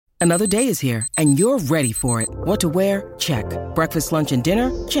Another day is here, and you're ready for it. What to wear? Check. Breakfast, lunch, and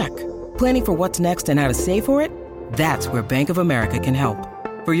dinner? Check. Planning for what's next and how to save for it? That's where Bank of America can help.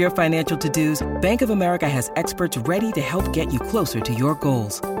 For your financial to-dos, Bank of America has experts ready to help get you closer to your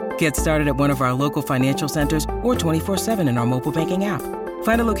goals. Get started at one of our local financial centers or 24/7 in our mobile banking app.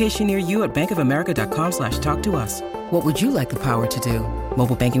 Find a location near you at bankofamerica.com/talktous. What would you like the power to do?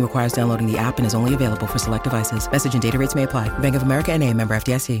 Mobile banking requires downloading the app and is only available for select devices. Message and data rates may apply. Bank of America N.A., member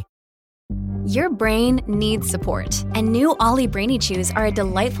FDIC. Your brain needs support, and new Ollie Brainy Chews are a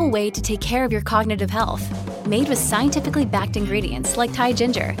delightful way to take care of your cognitive health. Made with scientifically backed ingredients like Thai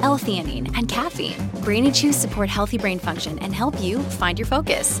ginger, L-theanine, and caffeine, Brainy Chews support healthy brain function and help you find your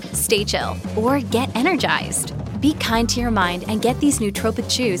focus, stay chill, or get energized. Be kind to your mind and get these nootropic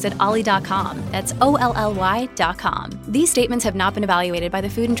chews at ollie.com. That's OLLY.com. These statements have not been evaluated by the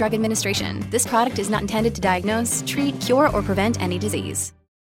Food and Drug Administration. This product is not intended to diagnose, treat, cure, or prevent any disease.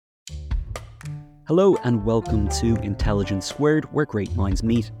 Hello and welcome to Intelligence Squared, where great minds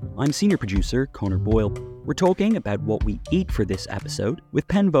meet. I'm senior producer Connor Boyle. We're talking about what we eat for this episode with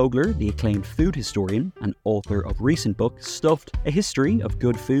Pen Vogler, the acclaimed food historian and author of recent book Stuffed, A History of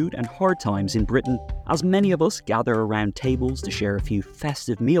Good Food and Hard Times in Britain. As many of us gather around tables to share a few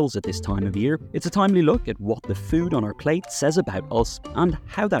festive meals at this time of year, it's a timely look at what the food on our plate says about us and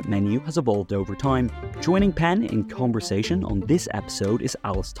how that menu has evolved over time. Joining Pen in conversation on this episode is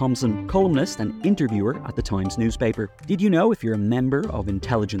Alice Thompson, columnist and interviewer at the Times newspaper. Did you know if you're a member of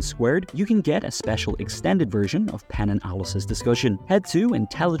Intelligence Squared, you can get a special extended version of Pen and Alice's discussion? Head to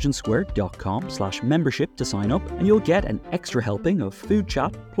intelligencesquared.com/membership to sign up, and you'll get an extra helping of food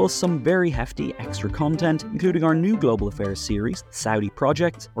chat, plus some very hefty extra content, including our new Global Affairs series, Saudi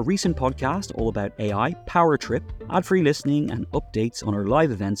Project, a recent podcast all about AI, Power Trip, ad-free listening, and updates on our live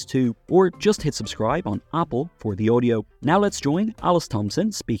events too. Or just hit subscribe on Apple for the audio. Now let's join Alice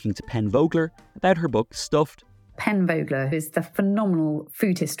Thompson speaking to Pen Vogler about her book Stuffed. Pen Vogler is the phenomenal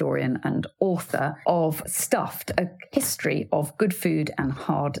food historian and author of Stuffed, A History of Good Food and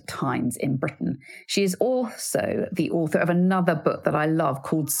Hard Times in Britain. She is also the author of another book that I love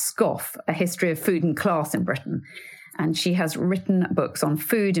called Scoff, A History of Food and Class in Britain. And she has written books on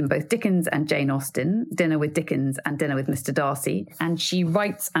food in both Dickens and Jane Austen, Dinner with Dickens and Dinner with Mr. Darcy. And she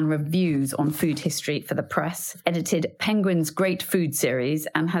writes and reviews on food history for the press, edited Penguin's Great Food series,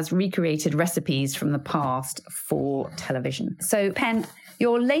 and has recreated recipes from the past for television. So, Pen,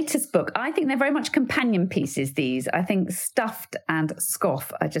 your latest book, I think they're very much companion pieces, these. I think Stuffed and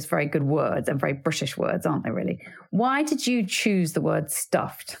Scoff are just very good words and very British words, aren't they, really? Why did you choose the word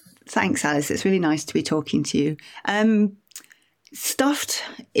stuffed? Thanks, Alice. It's really nice to be talking to you. Stuffed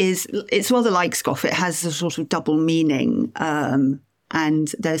it's rather like scoff. It has a sort of double meaning. And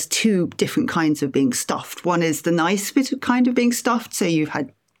there's two different kinds of being stuffed. One is the nice bit of kind of being stuffed. So you've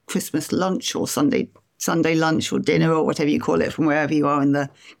had Christmas lunch or Sunday lunch or dinner or whatever you call it from wherever you are in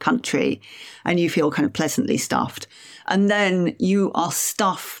the country, and you feel kind of pleasantly stuffed. And then you are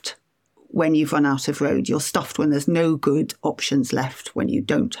stuffed when you've run out of road. You're stuffed when there's no good options left, when you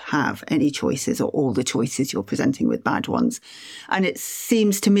don't have any choices or all the choices you're presenting with bad ones. And it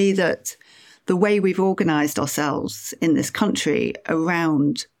seems to me that the way we've organised ourselves in this country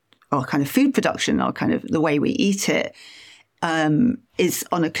around our kind of food production, our kind of the way we eat it, is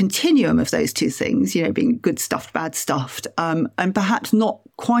on a continuum of those two things, you know, being good stuffed, bad stuffed, and perhaps not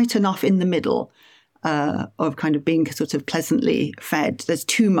quite enough in the middle. Of kind of being sort of pleasantly fed. There's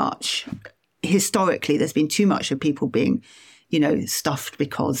too much. Historically, there's been too much of people being, you know, stuffed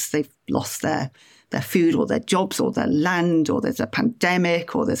because they've lost their food or their jobs or their land, or there's a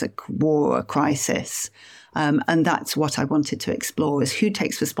pandemic or there's a war or a crisis. And that's what I wanted to explore, is who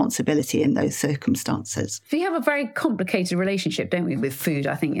takes responsibility in those circumstances. We have a very complicated relationship, don't we, with food,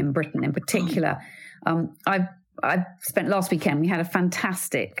 I think, in Britain in particular. I spent last weekend, we had a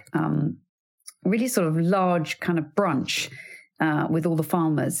fantastic really sort of large kind of brunch with all the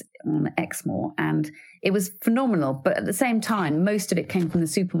farmers on Exmoor. And it was phenomenal. But at the same time, most of it came from the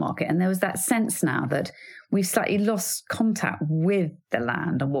supermarket. And there was that sense now that we've slightly lost contact with the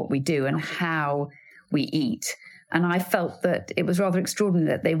land and what we do and how we eat. And I felt that it was rather extraordinary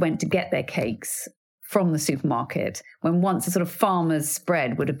that they went to get their cakes from the supermarket when once a sort of farmer's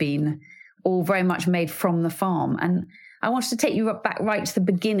spread would have been all very much made from the farm. And I wanted to take you back right to the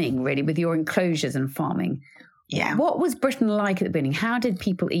beginning, really, with your enclosures and farming. Yeah. What was Britain like at the beginning? How did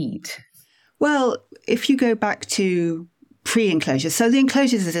people eat? Well, if you go back to pre-enclosures, so the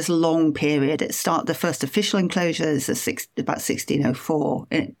enclosures is this long period. The first official enclosures are about 1604.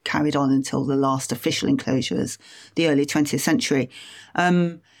 It carried on until the last official enclosures, the early 20th century.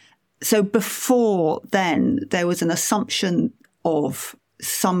 So before then, there was an assumption of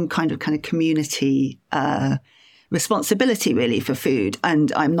some kind of community responsibility really for food.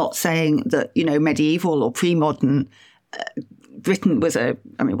 And I'm not saying that, medieval or pre-modern Britain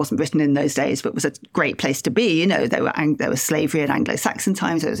it wasn't Britain in those days, but was a great place to be. There was slavery in Anglo-Saxon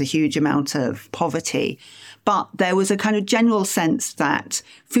times. There was a huge amount of poverty. But there was a kind of general sense that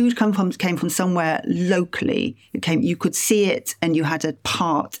food came from somewhere locally. You could see it and you had a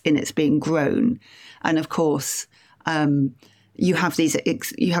part in its being grown. And of course, you have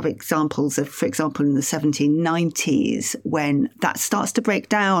examples of, for example, in the 1790s, when that starts to break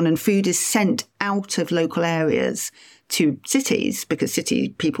down and food is sent out of local areas to cities because city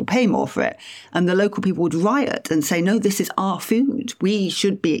people pay more for it. And the local people would riot and say, no, this is our food. We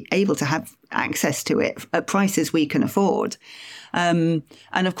should be able to have access to it at prices we can afford. And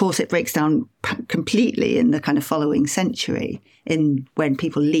of course, it breaks down completely in the kind of following century, when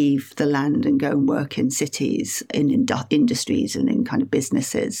people leave the land and go and work in cities, in industries and in kind of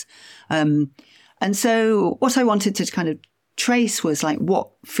businesses. And so what I wanted to kind of trace was like what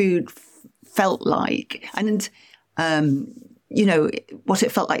food felt like, and what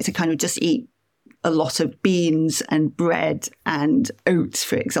it felt like to kind of just eat a lot of beans and bread and oats,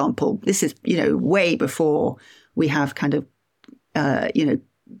 for example. This is, way before we have kind of,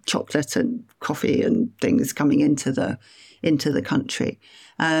 chocolate and coffee and things coming into the country.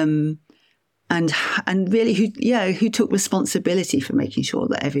 And really who took responsibility for making sure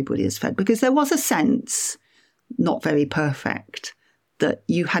that everybody is fed? Because there was a sense, not very perfect, that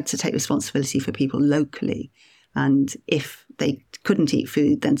you had to take responsibility for people locally. And if they couldn't eat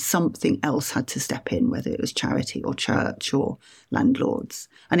food, then something else had to step in, whether it was charity or church or landlords.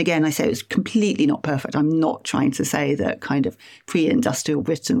 And again, I say it was completely not perfect. I'm not trying to say that kind of pre-industrial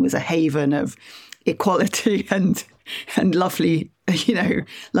Britain was a haven of equality and lovely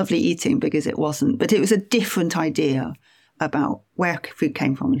eating, because it wasn't. But it was a different idea about where food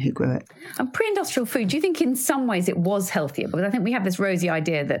came from and who grew it. And pre-industrial food, do you think in some ways it was healthier? Because I think we have this rosy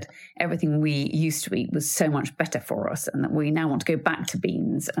idea that everything we used to eat was so much better for us, and that we now want to go back to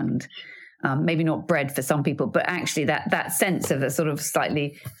beans and maybe not bread for some people, but actually that sense of a sort of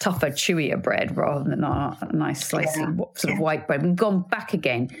slightly tougher, chewier bread rather than our nice slicey sort of white bread. We've gone back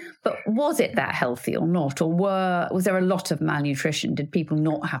again. But was it that healthy or not? Or was there a lot of malnutrition? Did people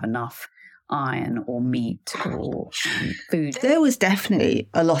not have enough iron or meat or food? There was definitely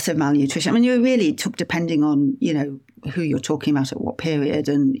a lot of malnutrition. I mean, you really took, depending on, who you're talking about at what period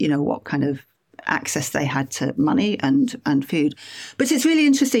and, what kind of access they had to money and food. But it's really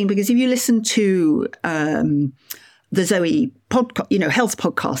interesting because if you listen to the Zoe podcast, health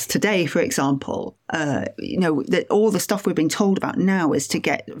podcast today, for example, that all the stuff we're being told about now is to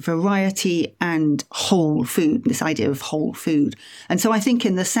get variety and whole food, this idea of whole food. And so I think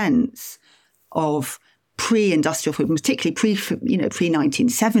in the sense of pre-industrial food, particularly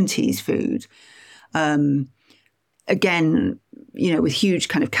pre-1970s food, again, with huge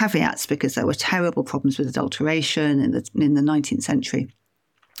kind of caveats, because there were terrible problems with adulteration in the 19th century.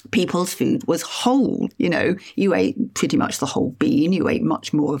 People's food was whole. You ate pretty much the whole bean. You ate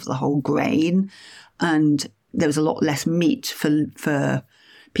much more of the whole grain, and there was a lot less meat for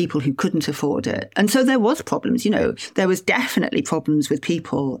people who couldn't afford it. And so there was problems. There was definitely problems with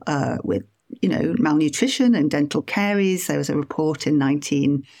people with malnutrition and dental caries. There was a report in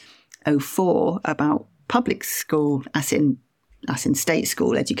 1904 about public school, as in state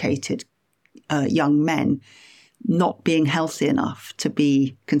school educated young men not being healthy enough to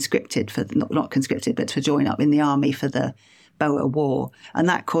be conscripted not conscripted, but to join up in the army for the Boer War. And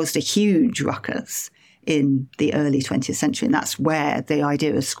that caused a huge ruckus in the early 20th century. And that's where the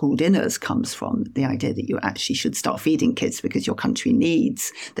idea of school dinners comes from, the idea that you actually should start feeding kids because your country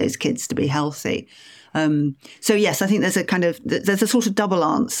needs those kids to be healthy. So yes, I think there's a sort of double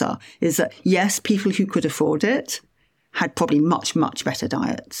answer, is that yes, people who could afford it had probably much, much better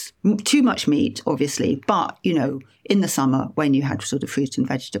diets. Too much meat, obviously, but, in the summer when you had sort of fruit and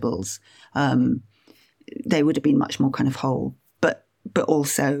vegetables, they would have been much more kind of whole. But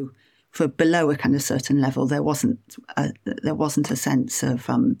also, for below a kind of certain level, there wasn't a sense of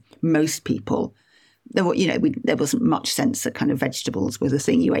most people. There wasn't much sense that kind of vegetables were the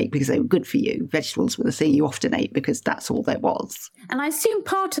thing you ate because they were good for you. Vegetables were the thing you often ate because that's all there was. And I assume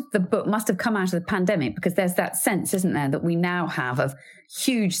part of the book must have come out of the pandemic, because there's that sense, isn't there, that we now have of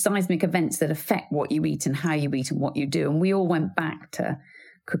huge seismic events that affect what you eat and how you eat and what you do. And we all went back to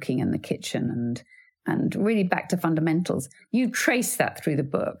cooking in the kitchen and really back to fundamentals. You trace that through the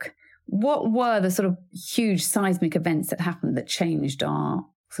book. What were the sort of huge seismic events that happened that changed our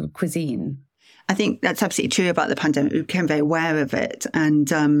sort of cuisine? I think that's absolutely true about the pandemic. We became very aware of it. And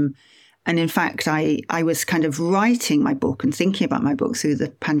And in fact, I was kind of writing my book and thinking about my book through the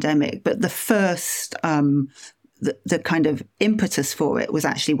pandemic. But the first, the kind of impetus for it was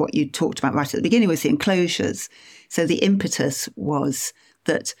actually what you talked about right at the beginning, was the enclosures. So the impetus was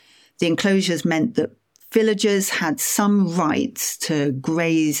that the enclosures meant that villagers had some rights to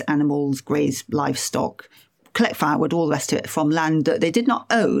graze animals, graze livestock, collect firewood, all the rest of it from land that they did not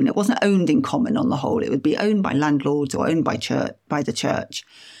own. It wasn't owned in common on the whole. It would be owned by landlords or owned by the church.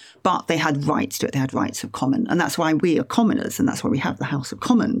 But they had rights to it. They had rights of common. And that's why we are commoners. And that's why we have the House of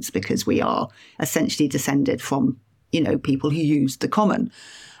Commons, because we are essentially descended from, people who used the common.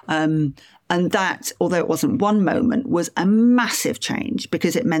 And that, although it wasn't one moment, was a massive change,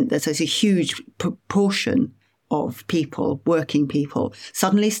 because it meant that there's a huge proportion of people, working people,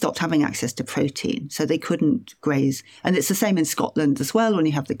 suddenly stopped having access to protein. So they couldn't graze. And it's the same in Scotland as well, when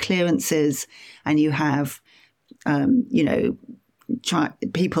you have the clearances and you have,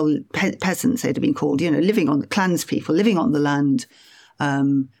 people, peasants, they'd have been called, living on the clanspeople, living on the land,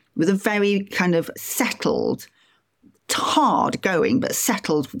 with a very kind of settled, hard going, but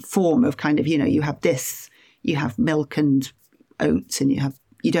settled form of kind of, you have this, you have milk and oats, and you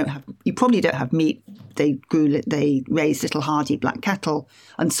probably don't have meat. They raised little hardy black cattle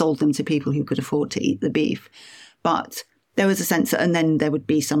and sold them to people who could afford to eat the beef. But there was a sense that, and then there would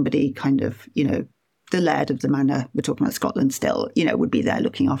be somebody kind of, the laird of the manor, we're talking about Scotland still, would be there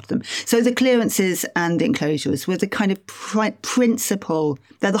looking after them. So the clearances and the enclosures were the kind of principle,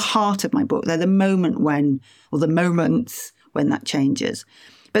 they're the heart of my book. They're the moment the moments when that changes.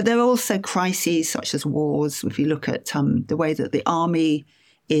 But there are also crises such as wars. If you look at the way that the army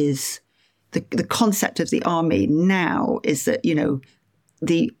is, the concept of the army now is that,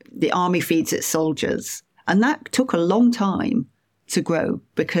 the army feeds its soldiers. And that took a long time to grow,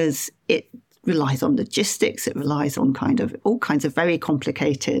 because it relies on logistics. It relies on all kinds of very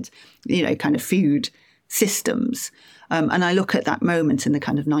complicated, kind of food systems. And I look at that moment in the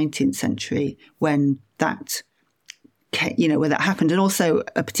kind of 19th century when that, where that happened, and also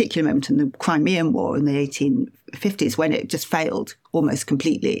a particular moment in the Crimean War in the 1850s when it just failed almost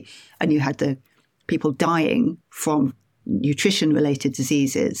completely. And you had the people dying from nutrition-related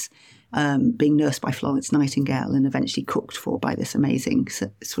diseases, being nursed by Florence Nightingale and eventually cooked for by this amazing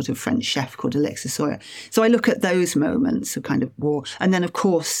sort of French chef called Alexis Soyer. So I look at those moments of kind of war. And then, of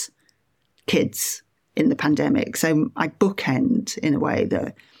course, kids in the pandemic. So I bookend, in a way,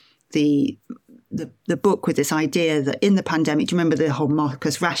 the book with this idea that in the pandemic, do you remember the whole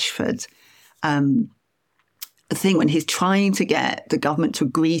Marcus Rashford thing when he's trying to get the government to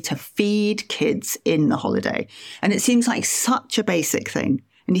agree to feed kids in the holiday? And it seems like such a basic thing.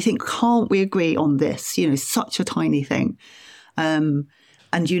 And you think, can't we agree on this? Such a tiny thing. And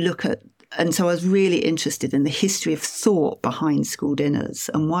you look at, and so I was really interested in the history of thought behind school dinners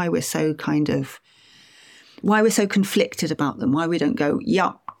and why we're so conflicted about them, why we don't go,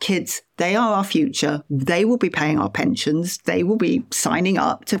 kids, they are our future. They will be paying our pensions. They will be signing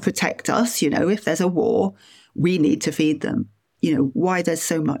up to protect us. If there's a war, we need to feed them. Why there's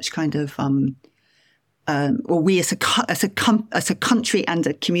so much kind of, or we as a country and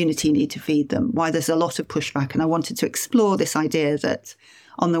a community need to feed them, why there's a lot of pushback. And I wanted to explore this idea that,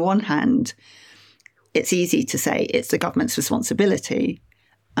 on the one hand, it's easy to say it's the government's responsibility,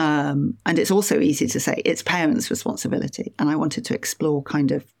 and it's also easy to say it's parents' responsibility. And I wanted to explore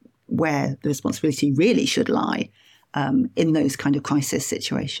kind of where the responsibility really should lie in those kind of crisis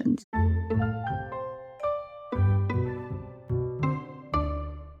situations.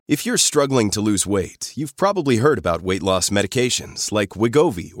 If you're struggling to lose weight, you've probably heard about weight loss medications like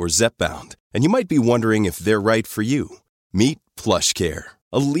Wegovy or Zepbound, and you might be wondering if they're right for you. Meet PlushCare,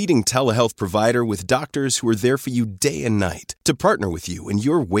 a leading telehealth provider with doctors who are there for you day and night to partner with you in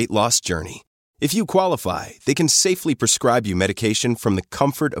your weight loss journey. If you qualify, they can safely prescribe you medication from the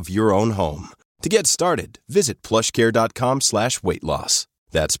comfort of your own home. To get started, visit plushcare.com/weightloss.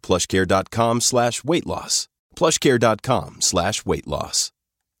 That's plushcare.com/weightloss. plushcare.com/weightloss.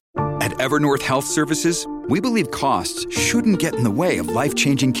 At Evernorth Health Services, we believe costs shouldn't get in the way of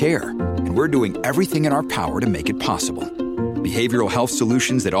life-changing care, and we're doing everything in our power to make it possible. Behavioral health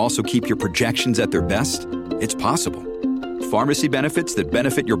solutions that also keep your projections at their best? It's possible. Pharmacy benefits that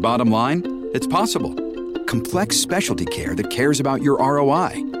benefit your bottom line? It's possible. Complex specialty care that cares about your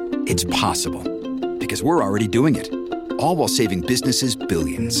ROI? It's possible. Because we're already doing it. All while saving businesses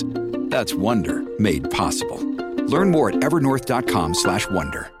billions. That's Wonder made possible. Learn more at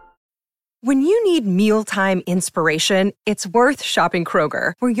evernorth.com/wonder. When you need mealtime inspiration, it's worth shopping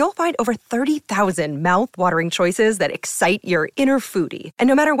Kroger, where you'll find over 30,000 mouth-watering choices that excite your inner foodie. And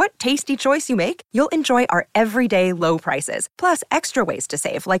no matter what tasty choice you make, you'll enjoy our everyday low prices, plus extra ways to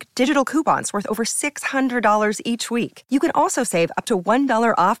save, like digital coupons worth over $600 each week. You can also save up to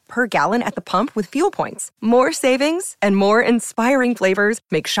 $1 off per gallon at the pump with fuel points. More savings and more inspiring flavors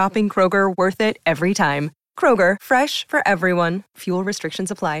make shopping Kroger worth it every time. Kroger, fresh for everyone. Fuel restrictions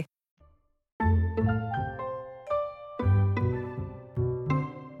apply.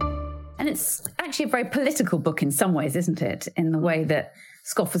 And it's actually a very political book in some ways, isn't it? In the way that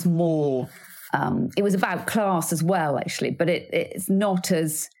Scoff was more, it was about class as well, actually, but it's not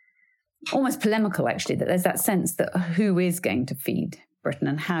as, almost polemical, actually, that there's that sense that who is going to feed Britain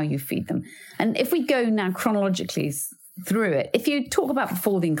and how you feed them. And if we go now chronologically through it, if you talk about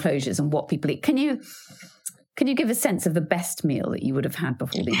before the enclosures and what people eat, can you give a sense of the best meal that you would have had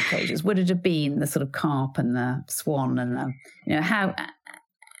before the enclosures? Would it have been the sort of carp and the swan and the,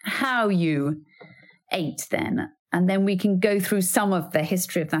 how you ate then? And then we can go through some of the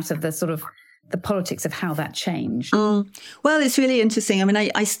history of that, of the sort of the politics of how that changed. Well, it's really interesting. I mean,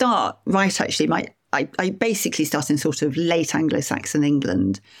 I start right, actually. I basically start in sort of late Anglo-Saxon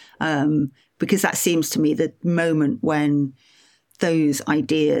England, because that seems to me the moment when those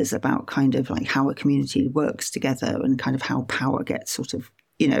ideas about kind of like how a community works together and kind of how power gets sort of,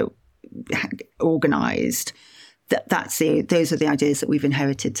 organised, those are the ideas that we've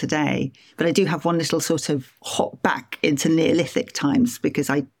inherited today. But I do have one little sort of hop back into Neolithic times, because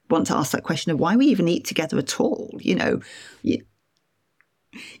I want to ask that question of why we even eat together at all,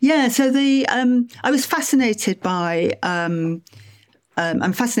 Yeah, so I was fascinated by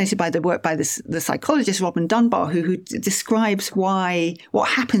I'm fascinated by the work by the psychologist Robin Dunbar, who describes what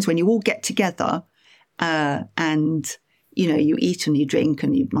happens when you all get together and you eat and you drink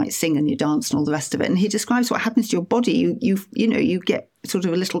and you might sing and you dance and all the rest of it. And he describes what happens to your body. You get sort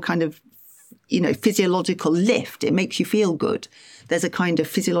of a little kind of physiological lift. It makes you feel good. There's a kind of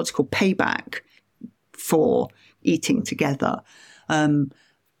physiological payback for eating together.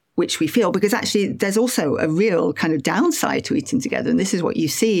 Which we feel, because actually there's also a real kind of downside to eating together. And this is what you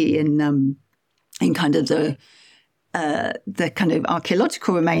see in kind of the kind of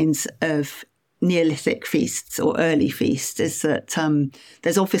archaeological remains of Neolithic feasts or early feasts, is that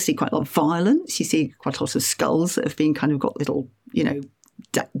there's obviously quite a lot of violence. You see quite a lot of skulls that have been kind of got little,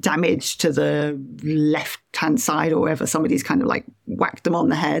 damage to the left-hand side or wherever somebody's kind of like whacked them on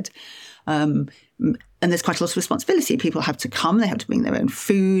the head. And there's quite a lot of responsibility. People have to come, they have to bring their own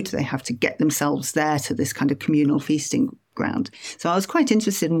food, they have to get themselves there to this kind of communal feasting ground. So I was quite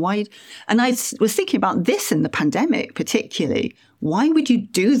interested in why, and I was thinking about this in the pandemic particularly. Why would you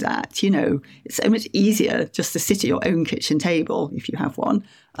do that? It's so much easier just to sit at your own kitchen table, if you have one,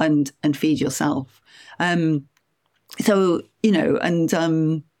 and feed yourself. So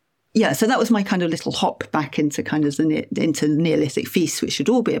that was my kind of little hop back into kind of into Neolithic feasts, which should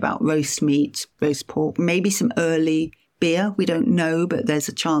all be about roast meat, roast pork, maybe some early beer. We don't know, but there's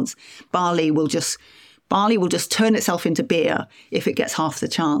a chance. Barley will just turn itself into beer if it gets half the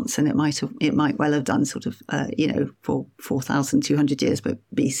chance, and it might well have done sort of for 4,200 years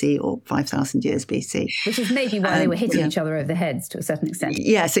BC or 5,000 years BC, which is maybe why they were hitting each other over the heads to a certain extent.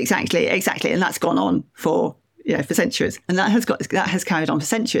 Yes, exactly, and that's gone on for centuries, and that has carried on for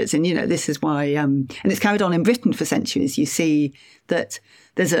centuries. And this is why, and it's carried on in Britain for centuries. You see that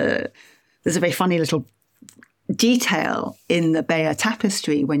there's a very funny little detail in the Bayeux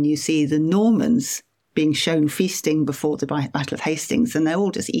Tapestry when you see the Normans being shown feasting before the Battle of Hastings, and they're all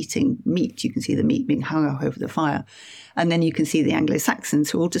just eating meat. You can see the meat being hung up over the fire, and then you can see the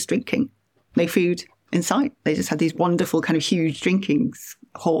Anglo-Saxons who are all just drinking, no food in sight. They just had these wonderful kind of huge drinking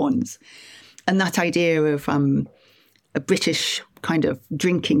horns. And that idea of a British kind of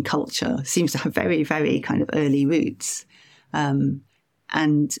drinking culture seems to have very, very kind of early roots. But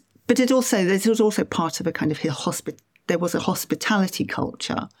there's also part of a kind of there was a hospitality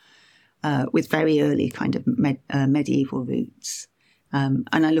culture with very early kind of medieval roots. And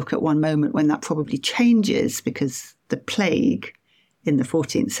I look at one moment when that probably changes, because the plague in the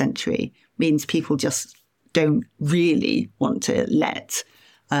 14th century means people just don't really want to let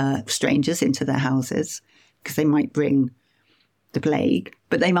strangers into their houses, because they might bring the plague,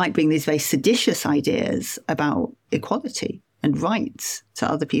 but they might bring these very seditious ideas about equality and rights to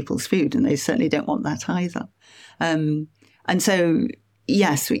other people's food, and they certainly don't want that either. And so,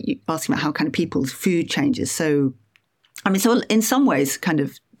 yes, you asking about how kind of people's food changes. So, so in some ways, kind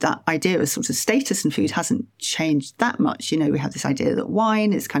of that idea of sort of status in food hasn't changed that much. We have this idea that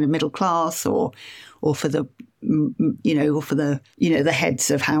wine is kind of middle class, or for the or for the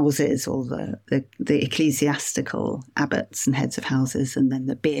heads of houses or the ecclesiastical abbots and heads of houses, and then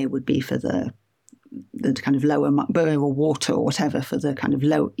the beer would be for the kind of lower beer or water or whatever for the kind of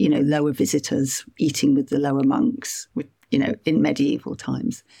lower visitors eating with the lower monks, in medieval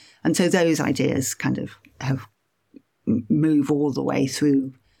times. And so those ideas kind of have move all the way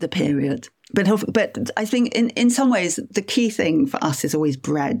through the period. But I think in some ways the key thing for us is always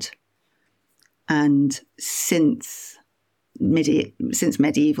bread. And since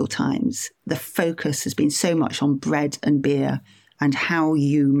medieval times, the focus has been so much on bread and beer, and how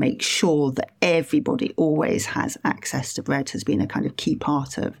you make sure that everybody always has access to bread has been a kind of key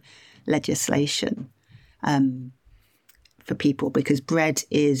part of legislation for people, because bread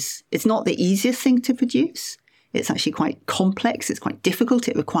it's not the easiest thing to produce. It's actually quite complex. It's quite difficult.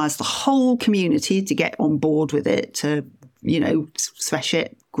 It requires the whole community to get on board with it, to, thresh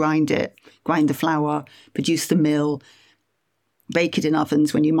it, grind the flour, produce the mill, bake it in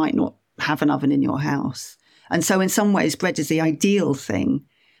ovens when you might not have an oven in your house. And so in some ways, bread is the ideal thing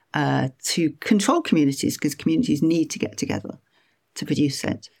to control communities, because communities need to get together to produce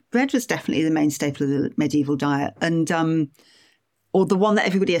it. Bread was definitely the main staple of the medieval diet, and or the one that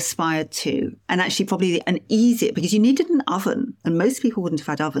everybody aspired to. And actually probably an easier, because you needed an oven, and most people wouldn't have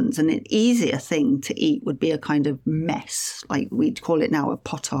had ovens, and an easier thing to eat would be a kind of mess, like we'd call it now a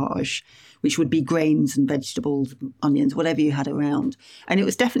pottage, which would be grains and vegetables, onions, whatever you had around. And it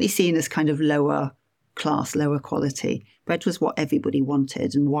was definitely seen as kind of lower class, lower quality. Bread was what everybody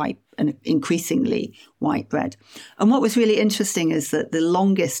wanted, and white, and increasingly white bread. And what was really interesting is that the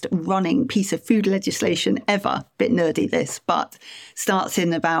longest running piece of food legislation ever, bit nerdy this, but starts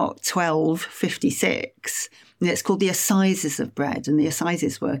in about 1256. And it's called the Assizes of Bread. And the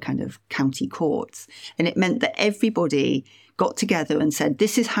Assizes were kind of county courts. And it meant that everybody got together and said,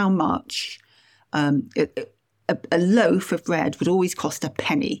 this is how much a loaf of bread would always cost a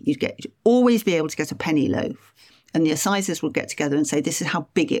penny. You'd always be able to get a penny loaf. And the assizes would get together and say, this is how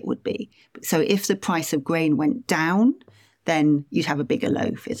big it would be. So if the price of grain went down, then you'd have a bigger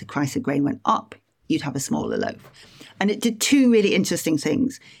loaf. If the price of grain went up, you'd have a smaller loaf. And it did two really interesting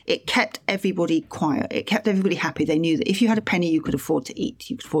things. It kept everybody quiet. It kept everybody happy. They knew that if you had a penny, you could afford to eat.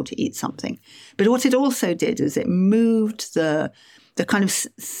 You could afford to eat something. But what it also did is it moved the kind of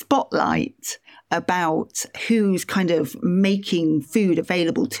spotlight about who's kind of making food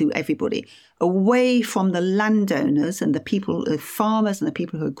available to everybody, away from the landowners and the people, the farmers and the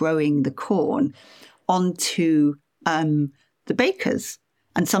people who are growing the corn, onto the bakers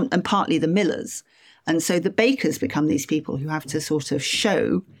and partly the millers. And so the bakers become these people who have to sort of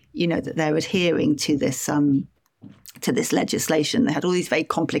show, that they're adhering to this legislation. They had all these very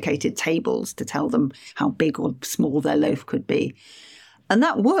complicated tables to tell them how big or small their loaf could be. And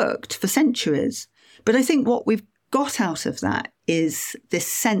that worked for centuries. But I think what we've got out of that is this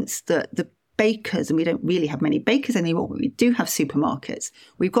sense that the bakers, and we don't really have many bakers anymore, but we do have supermarkets.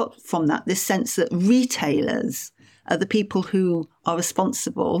 We've got from that this sense that retailers are the people who are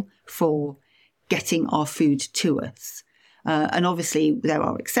responsible for getting our food to us. And obviously there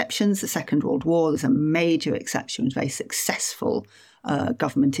are exceptions. The Second World War, there's a major exception, very successful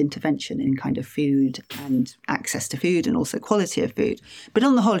government intervention in kind of food and access to food and also quality of food. But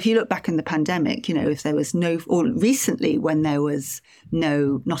on the whole, if you look back in the pandemic, if there was or recently when there was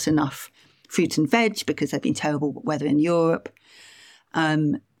not enough fruit and veg because there'd been terrible weather in Europe,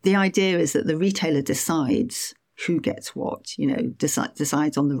 the idea is that the retailer decides who gets what,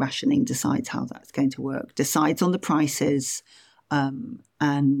 decides on the rationing, decides how that's going to work, decides on the prices, and,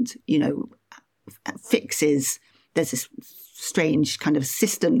 fixes. There's this strange kind of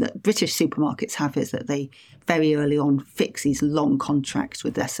system that British supermarkets have, is that they very early on fix these long contracts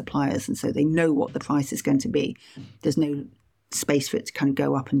with their suppliers. And so they know what the price is going to be. There's no space for it to kind of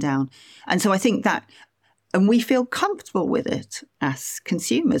go up and down. And so I think that, and we feel comfortable with it as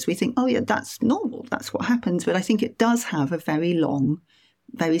consumers. We think, oh yeah, that's normal. That's what happens. But I think it does have a very long,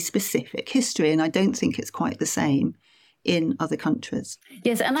 very specific history. And I don't think it's quite the same in other countries.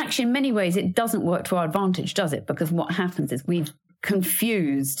 Yes, and actually in many ways it doesn't work to our advantage, does it? Because what happens is we've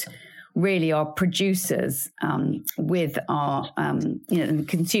confused really our producers with our,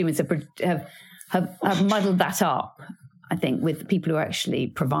 consumers have muddled that up, I think, with the people who are actually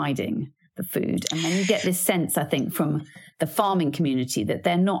providing the food. And then you get this sense, I think, from the farming community that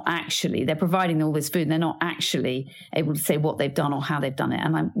they're providing all this food and they're not actually able to say what they've done or how they've done it.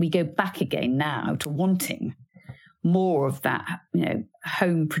 And we go back again now to wanting more of that,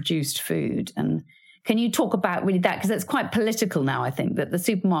 home-produced food. And can you talk about really that? Because that's quite political now, I think, that the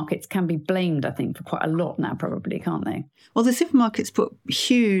supermarkets can be blamed, I think, for quite a lot now, probably, can't they? Well, the supermarkets put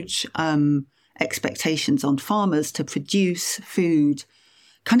huge expectations on farmers to produce food,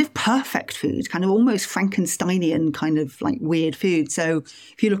 kind of perfect food, kind of almost Frankensteinian kind of like weird food. So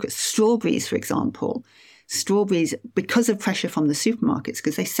if you look at strawberries, for example, strawberries, because of pressure from the supermarkets,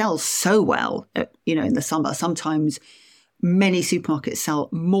 because they sell so well, in the summer, sometimes many supermarkets sell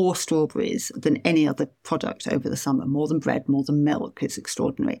more strawberries than any other product over the summer, more than bread, more than milk. It's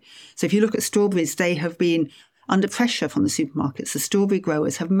extraordinary. So if you look at strawberries, they have been under pressure from the supermarkets. The strawberry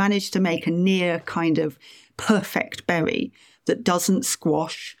growers have managed to make a near kind of perfect berry that doesn't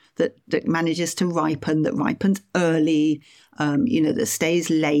squash, that manages to ripen, that ripens early, that stays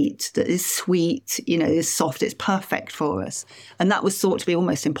late, that is sweet, is soft. It's perfect for us. And that was thought to be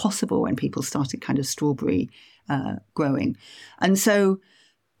almost impossible when people started kind of strawberry growing. And so,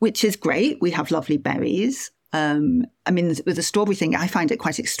 which is great. We have lovely berries. With the strawberry thing, I find it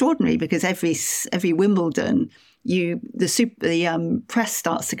quite extraordinary because every Wimbledon, the press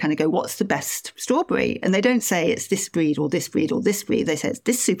starts to kind of go, what's the best strawberry? And they don't say it's this breed or this breed or this breed. They say it's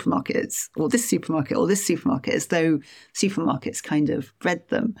this supermarket or this supermarket or this supermarket, as though supermarkets kind of bred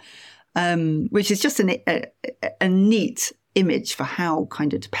them, which is just a neat image for how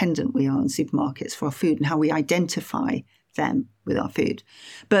kind of dependent we are on supermarkets for our food and how we identify them with our food.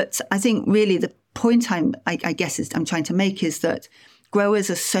 But I think really the point I'm trying to make is that growers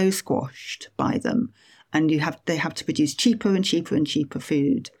are so squashed by them, and they have to produce cheaper and cheaper and cheaper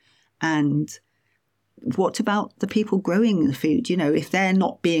food. And what about the people growing the food? If they're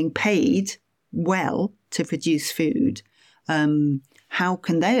not being paid well to produce food, how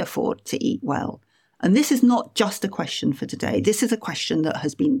can they afford to eat well? And this is not just a question for today. This is a question that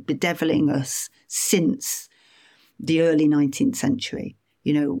has been bedeviling us since the early 19th century,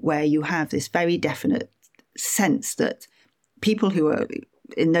 where you have this very definite sense that people who are,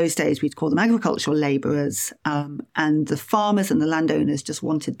 in those days, we'd call them agricultural labourers, and the farmers and the landowners just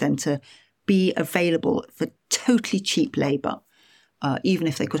wanted them to be available for totally cheap labour, even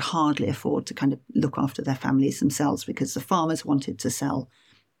if they could hardly afford to kind of look after their families themselves, because the farmers wanted to sell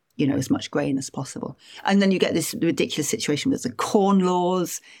as much grain as possible. And then you get this ridiculous situation with the corn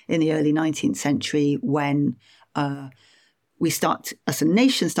laws in the early 19th century when we start, as a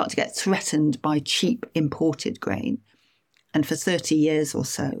nation, to get threatened by cheap imported grain. And for 30 years or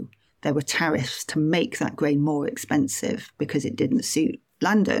so, there were tariffs to make that grain more expensive because it didn't suit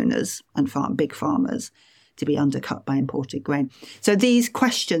landowners and big farmers to be undercut by imported grain. So these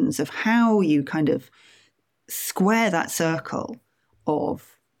questions of how you kind of square that circle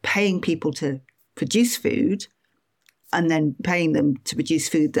of paying people to produce food and then paying them to produce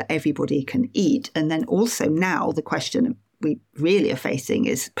food that everybody can eat. And then also now the question we really are facing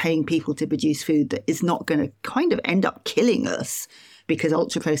is paying people to produce food that is not going to kind of end up killing us, because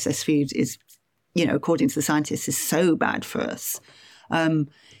ultra-processed food is, according to the scientists, is so bad for us.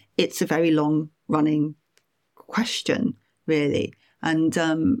 It's a very long-running question, really. And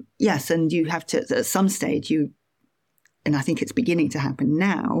yes, and you have to, at some stage, and I think it's beginning to happen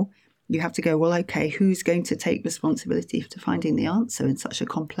now, you have to go, well, okay, who's going to take responsibility for finding the answer in such a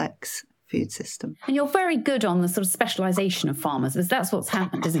complex food system? And you're very good on the sort of specialisation of farmers, because that's what's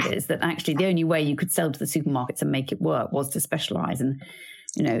happened, isn't it? Is that actually the only way you could sell to the supermarkets and make it work was to specialise. And,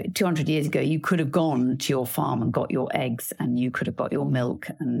 200 years ago, you could have gone to your farm and got your eggs, and you could have got your milk,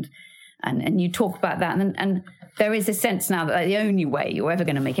 and you talk about that. And there is a sense now that the only way you're ever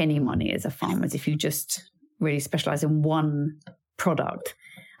going to make any money as a farmer is if you just really specialise in one product.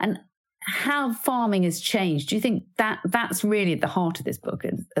 And how farming has changed, do you think that's really at the heart of this book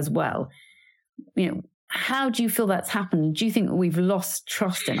as well? How do you feel that's happened? Do you think that we've lost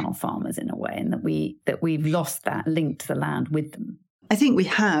trust in our farmers in a way, and that we've lost that link to the land with them? I think we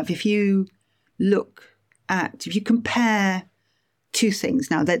have. If you compare two things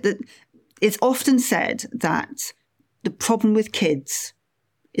now, that it's often said that the problem with kids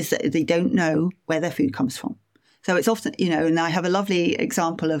is that they don't know where their food comes from. So it's often, and I have a lovely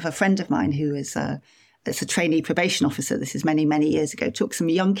example of a friend of mine who is a trainee probation officer. This is many, many years ago, took some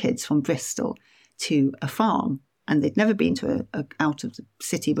young kids from Bristol to a farm, and they'd never been to out of the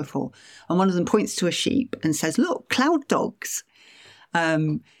city before. And one of them points to a sheep and says, "Look, cloud dogs."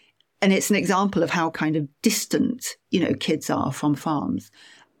 And it's an example of how kind of distant, kids are from farms.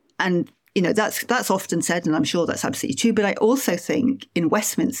 And that's often said, and I'm sure that's absolutely true. But I also think in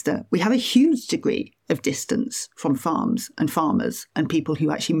Westminster, we have a huge degree of distance from farms and farmers and people who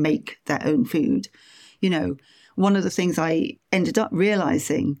actually make their own food. One of the things I ended up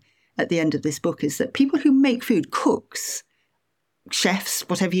realising at the end of this book is that people who make food, cooks, chefs,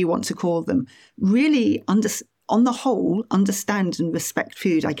 whatever you want to call them, really on the whole, understand and respect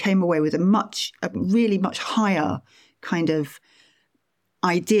food. I came away with a really much higher kind of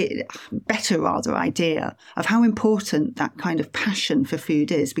idea of how important that kind of passion for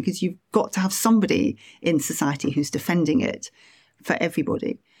food is, because you've got to have somebody in society who's defending it for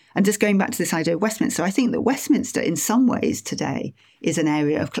everybody. And just going back to this idea of Westminster, I think that Westminster in some ways today is an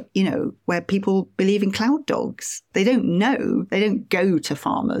area of, where people believe in cloud dogs. They don't go to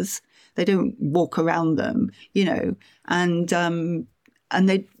farmers. They don't walk around them, and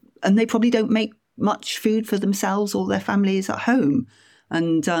they probably don't make much food for themselves or their families at home.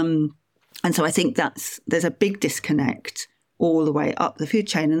 And so I think there's a big disconnect all the way up the food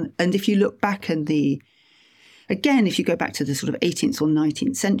chain. And if you look back if you go back to the sort of 18th or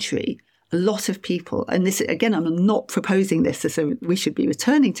 19th century, a lot of people, and this, again, I'm not proposing this, so we should be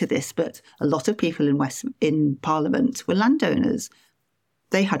returning to this, but a lot of people in Parliament were landowners.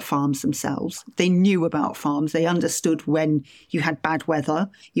 They had farms themselves. They knew about farms. They understood when you had bad weather,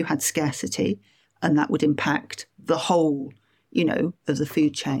 you had scarcity, and that would impact the whole, of the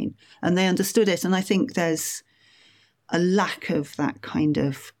food chain. And they understood it. And I think there's a lack of that kind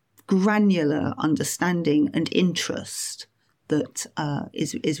of granular understanding and interest that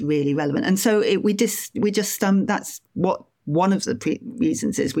is really relevant. And so that's what one of the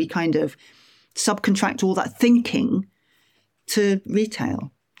reasons is. We kind of subcontract all that thinking to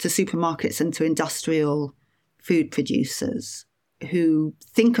retail, to supermarkets and to industrial food producers who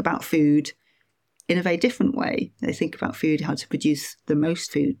think about food in a very different way. They think about food, how to produce the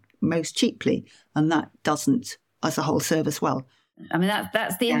most food most cheaply, and that doesn't, as a whole, serve us well. I mean,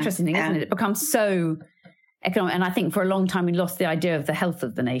 that's the interesting thing, isn't it? It becomes so economic. And I think for a long time we lost the idea of the health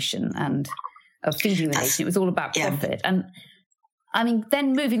of the nation and of feeding the nation. It was all about profit. And I mean,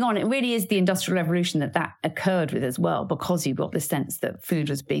 then moving on, it really is the Industrial Revolution that occurred with as well, because you got the sense that food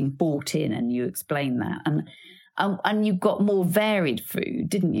was being bought in, and you explained that. And you got more varied food,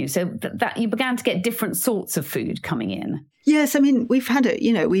 didn't you? So that you began to get different sorts of food coming in. Yes, I mean, we've had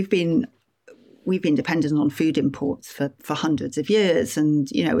we've been dependent on food imports for hundreds of years, and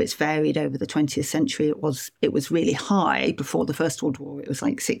it's varied over the 20th century. It was really high before the First World War. It was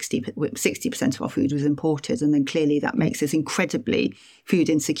like 60% of our food was imported, and then clearly that makes us incredibly food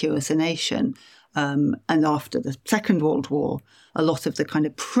insecure as a nation. And after the Second World War, a lot of the kind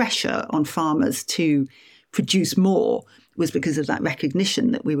of pressure on farmers to produce more was because of that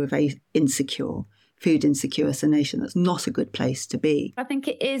recognition that we were very food insecure as a nation. That's not a good place to be. I think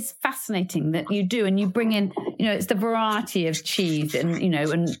it is fascinating that you do, and you bring in, it's the variety of cheese, and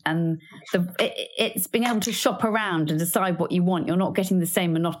it's being able to shop around and decide what you want. You're not getting the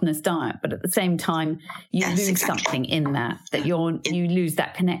same monotonous diet, but at the same time, you lose something in that you lose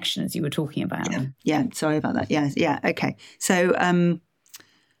that connection, as you were talking about. Yeah. Sorry about that. Yeah. Okay. So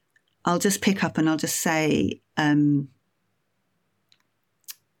I'll just pick up and I'll just say.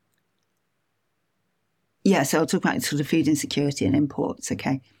 So I'll talk about sort of food insecurity and imports,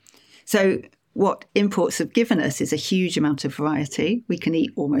 okay? So what imports have given us is a huge amount of variety. We can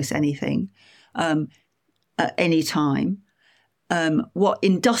eat almost anything at any time. What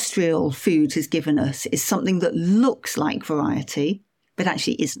industrial food has given us is something that looks like variety, but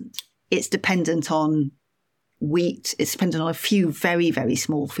actually isn't. It's dependent on wheat. It's dependent on a few very, very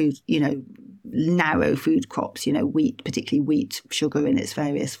small food, narrow food crops, wheat, particularly wheat, sugar in its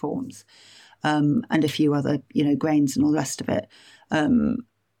various forms. And a few other, grains and all the rest of it.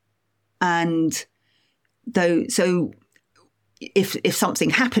 So if something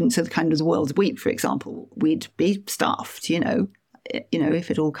happened to the kind of the world's wheat, for example, we'd be stuffed,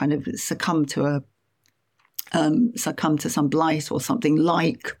 if it all kind of succumbed to some blight or something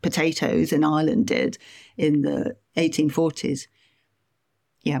like potatoes in Ireland did in the 1840s.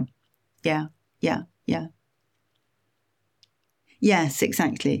 Yeah. Yes,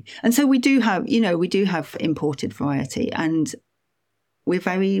 exactly. And so we do have imported variety, and we're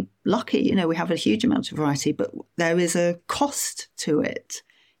very lucky. We have a huge amount of variety, but there is a cost to it.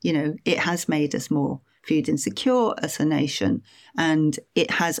 It has made us more food insecure as a nation, and it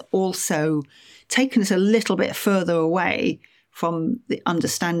has also taken us a little bit further away from the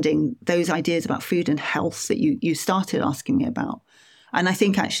understanding those ideas about food and health that you started asking me about. And I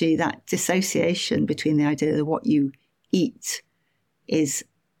think actually that dissociation between the idea of what you eat is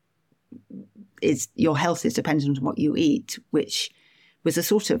your health is dependent on what you eat, which was a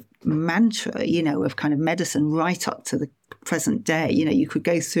sort of mantra, of kind of medicine right up to the present day. You could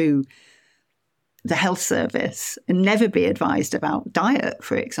go through the health service and never be advised about diet,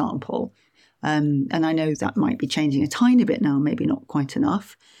 for example. And I know that might be changing a tiny bit now, maybe not quite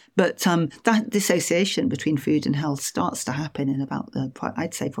enough. But that dissociation between food and health starts to happen in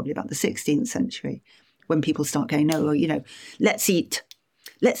I'd say probably about the 16th century, when people start going, no,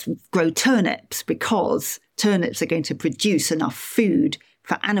 let's grow turnips because turnips are going to produce enough food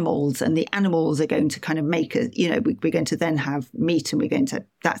for animals, and the animals are going to kind of make us, we're going to then have meat, and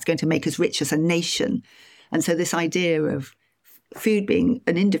that's going to make us rich as a nation. And so this idea of food being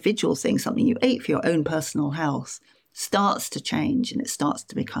an individual thing, something you ate for your own personal health, starts to change, and it starts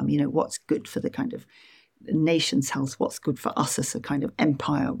to become, what's good for the kind of nation's health, what's good for us as a kind of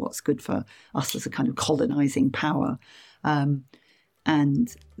empire, what's good for us as a kind of colonizing power. And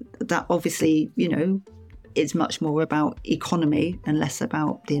that obviously, is much more about economy and less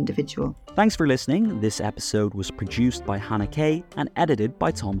about the individual. Thanks for listening. This episode was produced by Hannah Kay and edited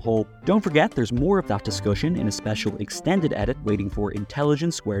by Tom Hall. Don't forget, there's more of that discussion in a special extended edit waiting for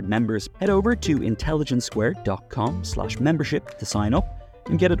Intelligence Squared members. Head over to intelligencesquared.com/membership to sign up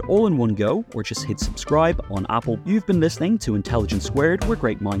and get it all in one go, or just hit subscribe on Apple. You've been listening to Intelligence Squared, where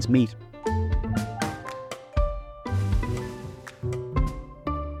great minds meet.